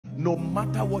No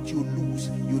matter what you lose,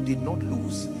 you did not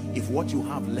lose if what you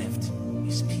have left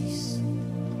is peace.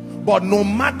 But no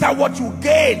matter what you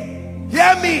gain,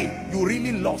 hear me, you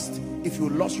really lost if you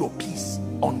lost your peace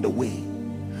on the way.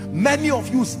 Many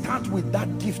of you start with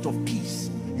that gift of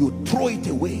peace. You throw it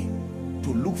away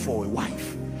to look for a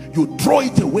wife. You throw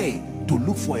it away to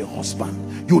look for a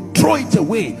husband. You throw it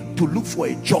away to look for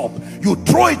a job. You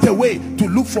throw it away to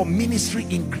look for ministry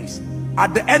increase.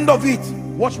 At the end of it,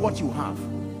 watch what you have.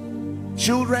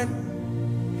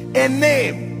 Children, a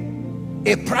name,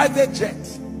 a private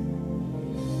jet,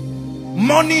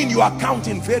 money in your account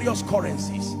in various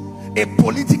currencies, a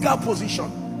political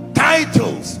position,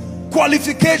 titles,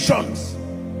 qualifications,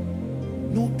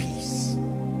 no peace.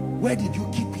 Where did you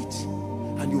keep it?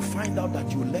 And you find out that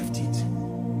you left it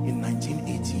in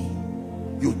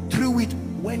 1980. You threw it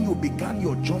when you began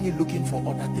your journey looking for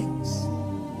other things.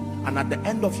 And at the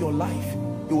end of your life,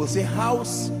 you will say,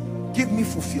 house, give me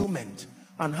fulfillment.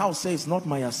 And house says, not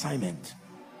my assignment.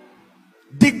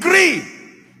 Degree,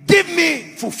 give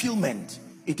me fulfillment.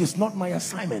 It is not my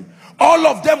assignment. All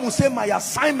of them will say, my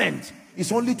assignment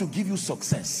is only to give you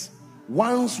success.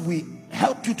 Once we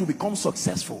help you to become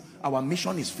successful, our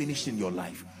mission is finished in your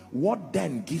life. What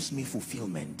then gives me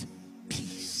fulfillment?